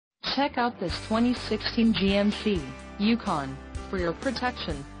Check out this 2016 GMC Yukon. For your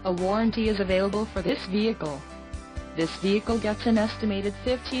protection, a warranty is available for this vehicle. This vehicle gets an estimated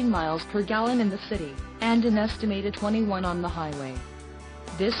 15 miles per gallon in the city, and an estimated 21 on the highway.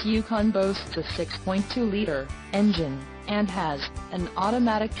 This Yukon boasts a 6.2-liter engine, and has an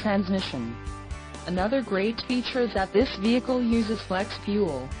automatic transmission. Another great feature is that this vehicle uses flex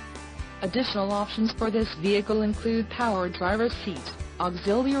fuel. Additional options for this vehicle include power driver's seat,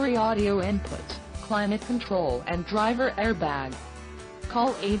 auxiliary audio input, climate control and driver airbag.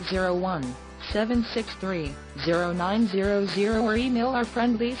 Call 801-763-0900 or email our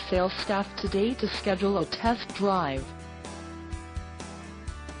friendly sales staff today to schedule a test drive.